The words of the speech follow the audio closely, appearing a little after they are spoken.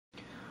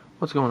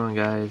What's going on,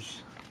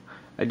 guys?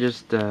 I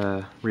just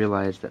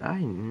realized that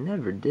I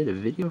never did a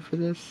video for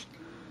this,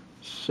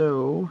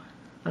 so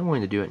I'm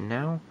going to do it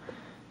now.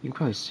 You can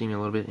probably see me a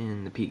little bit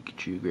in the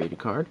Pikachu graded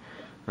card.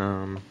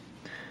 But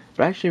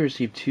I actually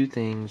received two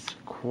things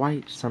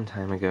quite some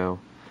time ago.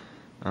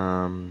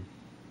 One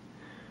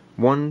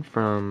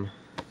from,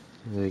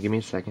 give me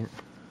a second,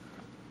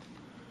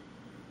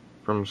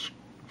 from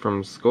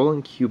Skull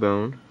and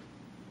Cubone.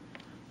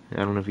 I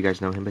don't know if you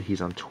guys know him, but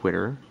he's on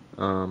Twitter.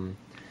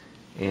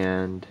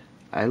 And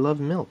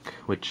iLoveMilq,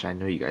 which I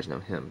know you guys know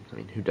him. I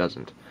mean, who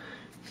doesn't?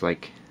 He's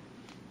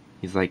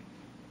like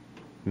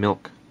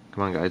milk.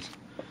 Come on, guys.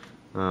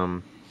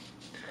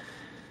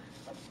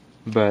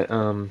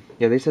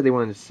 Yeah, they said they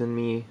wanted to send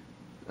me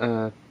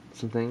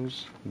some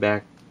things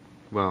back.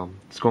 Well,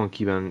 Skull and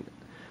Cubone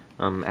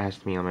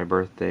asked me on my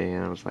birthday,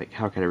 and I was like,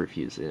 how could I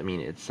refuse it? I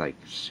mean, it's like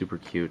super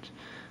cute.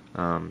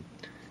 Got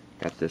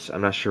this. I'm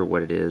not sure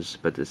what it is,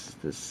 but this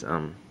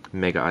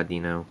Mega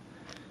Audino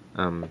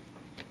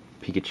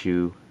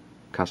Pikachu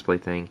cosplay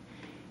thing.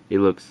 It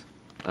looks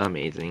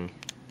amazing.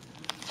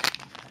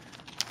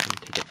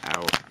 Take it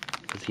out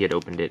because he had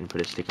opened it and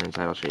put a sticker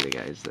inside. I'll show you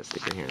guys that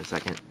sticker here in a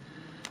second.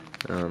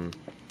 But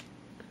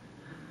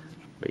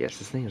yes,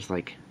 this thing is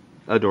like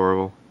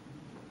adorable.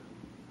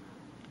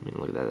 I mean,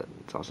 look at that.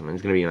 It's awesome. And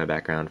it's gonna be in my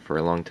background for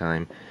a long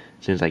time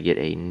as soon as I get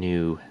a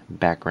new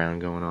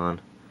background going on.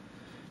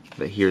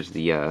 But here's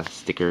the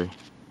sticker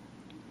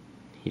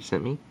he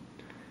sent me.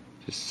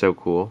 Just so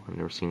cool. I've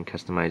never seen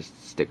customized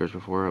stickers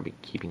before. I'll be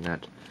keeping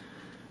that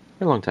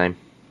for a long time.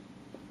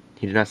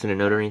 He did not send a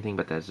note or anything,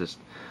 but that's just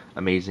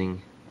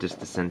amazing just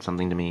to send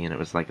something to me, and it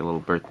was like a little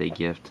birthday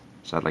gift.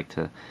 So I'd like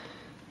to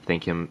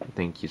thank him.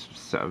 Thank you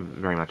so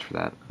very much for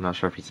that. I'm not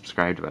sure if he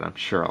subscribed, but I'm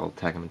sure I'll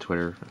tag him on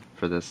Twitter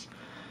for this.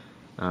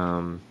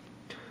 Now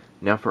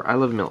for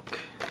iLoveMilq.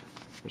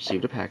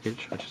 Received a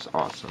package, which is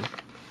awesome.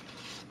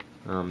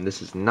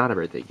 This is not a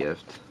birthday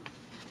gift,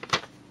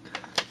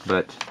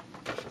 but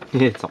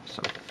it's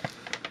awesome.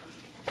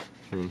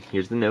 And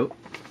here's the note.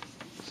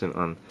 Sent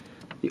on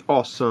the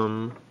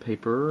awesome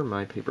paper.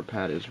 My paper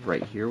pad is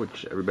right here,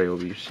 which everybody will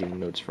be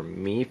receiving notes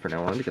from me from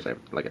now on because I have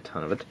like a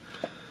ton of it.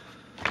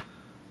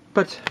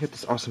 But I got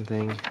this awesome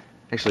thing.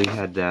 Actually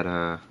had that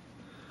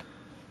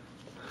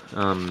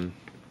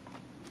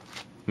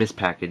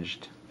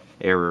mispackaged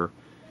error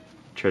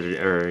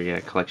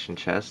collection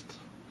chest.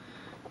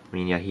 I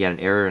mean, yeah, he had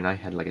an error and I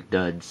had like a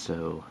dud,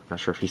 so I'm not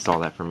sure if he saw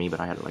that from me, but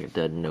I had like a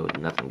dud note,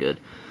 nothing good.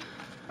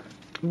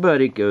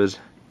 But it goes,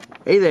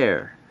 hey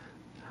there!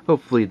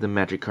 Hopefully the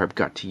Magikarp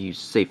got to you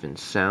safe and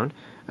sound.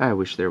 I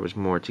wish there was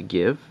more to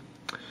give.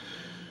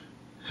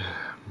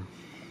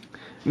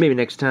 Maybe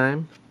next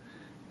time.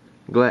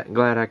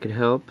 Glad I could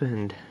help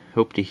and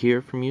hope to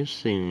hear from you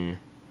soon.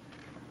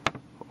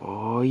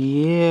 Oh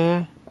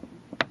yeah!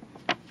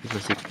 He's my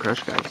secret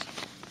crush, guys.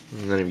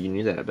 None of you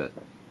knew that, I bet.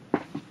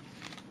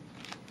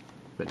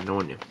 But no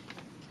one knew.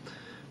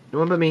 No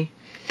one but me.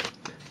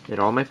 And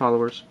all my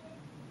followers.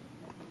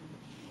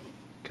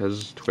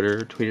 Because Twitter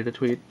tweeted a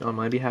tweet on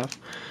my behalf.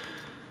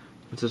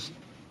 It's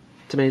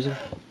amazing.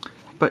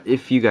 But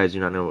if you guys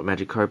do not know what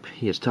Magikarp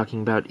he is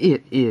talking about,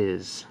 it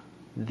is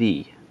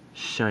the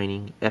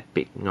shining,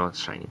 epic, no, it's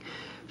shining,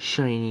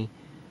 shiny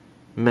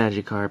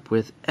Magikarp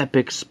with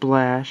epic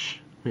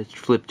splash. Let's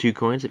flip 2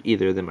 coins. If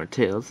either of them are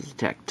tails, this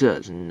attack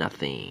does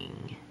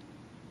nothing.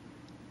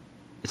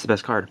 It's the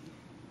best card.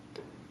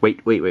 Wait.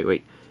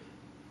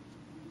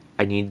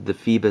 I need the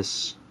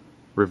Phoebus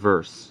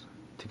reverse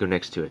to go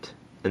next to it.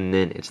 And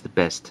then it's the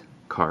best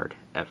card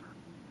ever.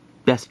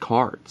 Best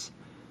cards.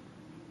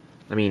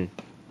 I mean,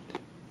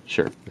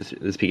 sure,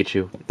 this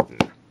Pikachu,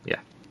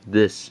 yeah,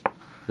 this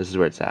is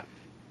where it's at.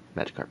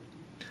 Magikarp.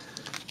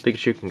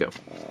 Pikachu can go.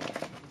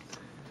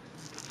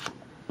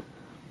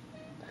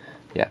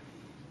 Yeah,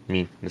 I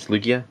mean, this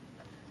Lugia,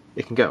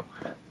 it can go.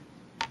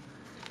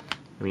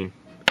 I mean,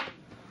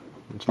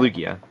 it's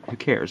Lugia, who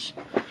cares?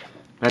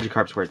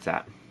 Magikarp's where it's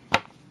at.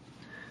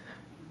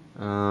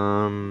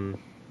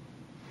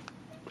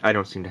 I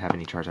don't seem to have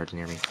any Charizards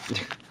near me.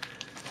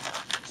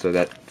 So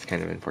that's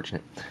kind of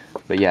unfortunate.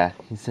 But yeah,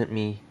 he sent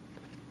me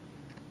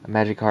a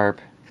Magikarp,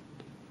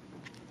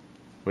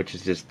 which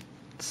is just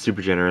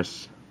super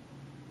generous.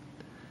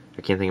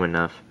 I can't think of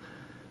enough.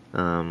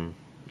 And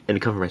to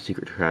come from my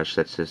secret crush,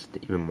 that's just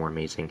even more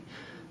amazing.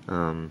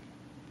 I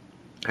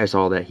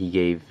saw that he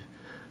gave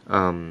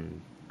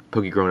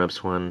Poke Grown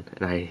Ups one,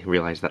 and I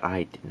realized that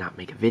I did not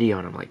make a video,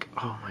 and I'm like,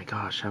 oh my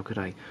gosh, how could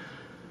I?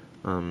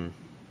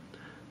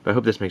 But I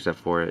hope this makes up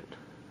for it.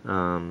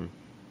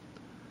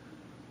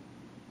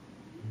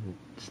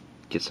 Just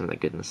get some of that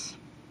goodness.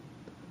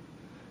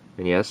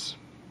 And yes,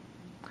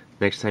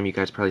 next time you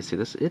guys probably see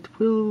this, it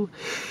will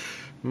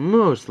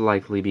most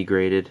likely be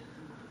graded,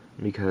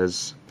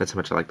 because that's how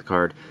much I like the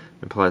card.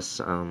 And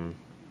plus, I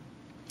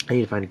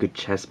need to find a good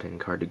Chespin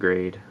card to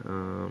grade.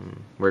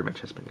 Where'd my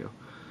Chespin go?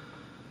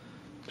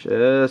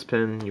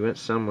 Chespin, you went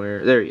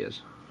somewhere. There he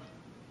is.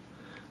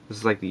 This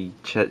is like the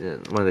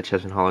one of the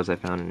Chespin hollows I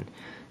found, and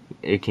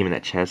it came in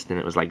that chest, and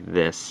it was like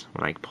this.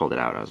 When I pulled it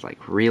out, I was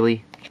like,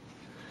 really?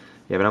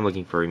 Yeah, but I'm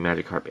looking for a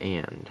Magikarp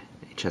and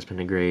a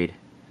Chespinagrade.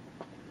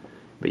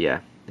 But yeah,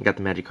 I got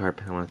the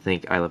Magikarp. I want to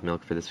thank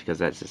iLoveMilq for this because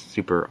that's just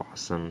super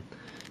awesome,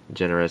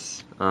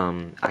 generous.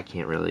 I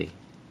can't really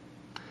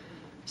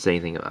say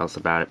anything else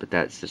about it, but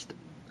that's just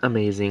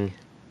amazing.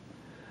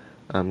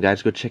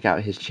 Guys, go check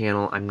out his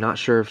channel. I'm not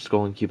sure if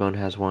Skull and Cubone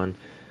has one.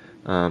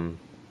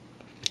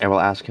 I will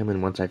ask him,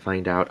 and once I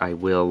find out, I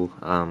will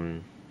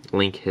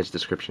link his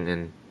description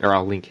in, or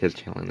I'll link his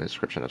channel in the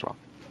description as well.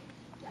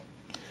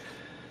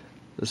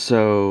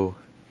 So,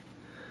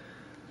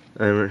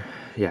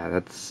 yeah,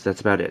 that's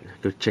about it.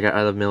 Go check out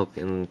iLoveMilq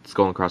and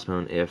Skull and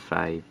Crossbone if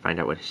I find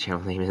out what his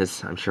channel name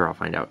is. I'm sure I'll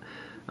find out.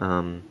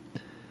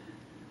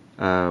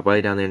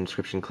 Way down there in the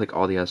description, click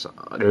all the S.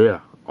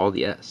 All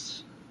the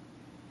S.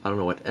 I don't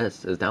know what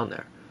S is down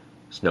there.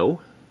 Snow?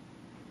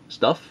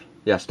 Stuff?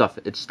 Yeah, stuff.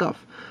 It's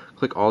stuff.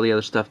 Click all the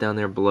other stuff down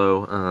there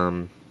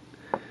below.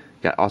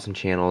 Got awesome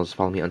channels.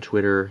 Follow me on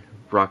Twitter.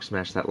 Rock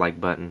smash that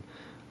like button.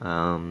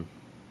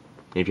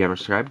 If you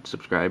haven't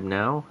subscribe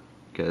now,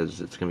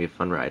 because it's going to be a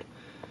fun ride.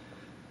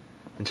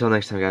 Until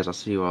next time, guys, I'll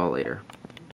see you all later.